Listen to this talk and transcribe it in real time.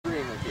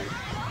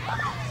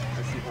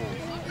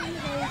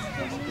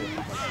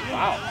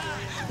Wow.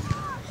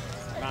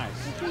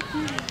 Nice.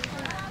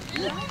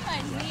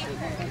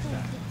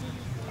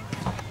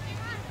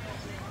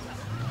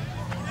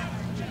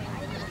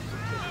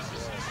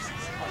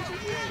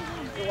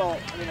 Well,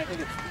 I mean, I think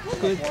it's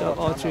Good job,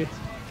 Audrey.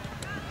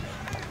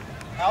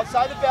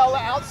 outside the Bella,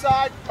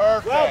 outside.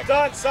 Perfect. Well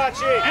done,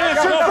 Sachi. And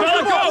Go,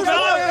 Bella, go,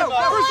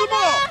 Bella. Where's the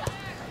ball?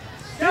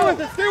 Stay with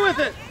it, stay with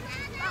it.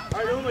 All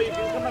right, Uma, you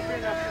can come up here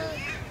now.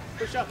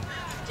 Push up.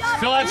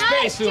 Fill that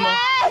space, Uma.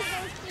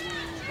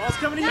 Ball's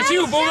coming to you. It's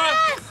you, Uma.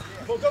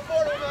 Go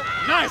forward, Uma.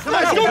 Nice.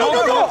 Nice. Go, go,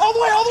 go, go. All the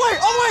way, all the way,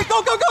 all the way.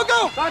 Go, go, go,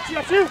 go. Sachi,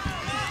 that's you.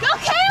 Go,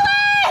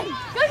 Kaylin!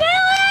 Go,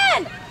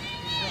 Kaylin!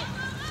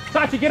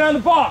 Sachi, get on the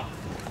ball.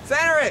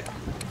 Center it.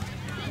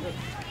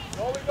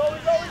 Goalie, goalie,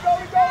 goalie,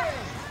 goalie, goalie.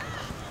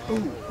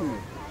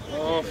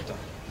 Oh.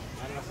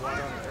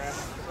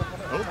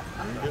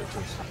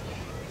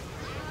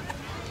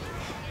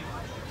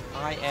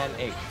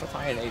 INH. What's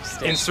INH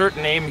stand? Insert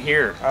name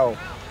here. Oh,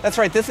 that's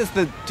right. This is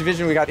the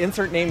division we got.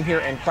 Insert name here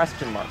and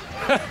question mark.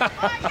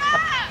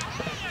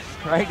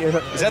 Right?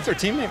 Is that their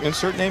team name?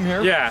 Insert name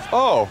here? Yeah.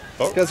 Oh.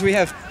 Because we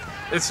have.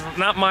 It's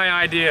not my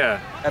idea.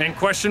 And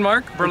question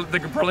mark?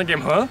 The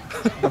Burlingame, huh?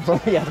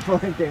 Yeah, the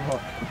Burlingame game.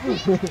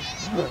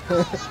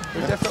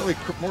 They're definitely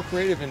more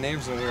creative in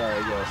names than we are,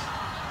 I guess.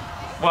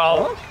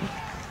 Well,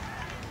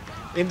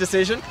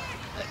 Indecision?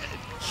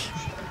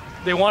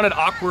 they wanted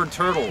awkward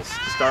turtles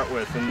to start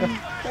with, and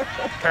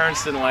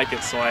parents didn't like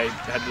it, so I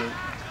had to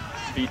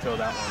veto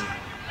that one.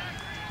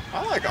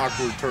 I like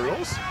awkward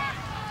turtles.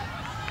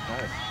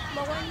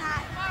 But we're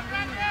not.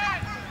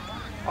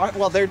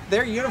 Well,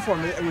 their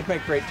uniform would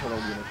make great turtle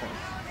uniform.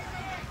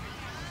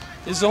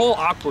 It's the whole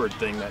awkward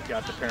thing that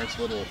got the parents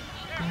a little,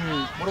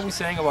 what are we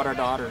saying about our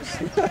daughters?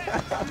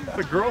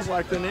 The girls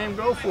like the name,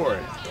 go for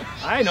it.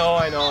 I know,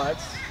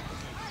 that's...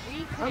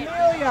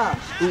 Amelia!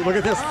 Ooh, look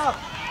at this.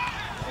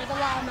 With a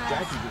lot of mess.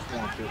 Jackie just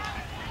wants it.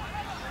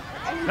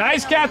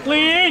 Nice,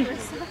 Kathleen!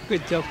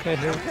 Good job,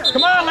 Kaylin.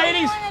 Come on,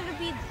 ladies! I wanted to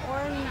be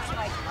orange,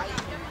 like white.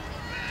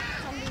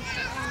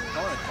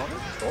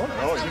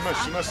 Oh,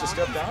 she must have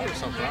stepped out or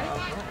something. I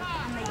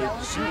don't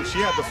know. She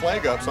had the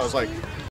flag up, so I was like,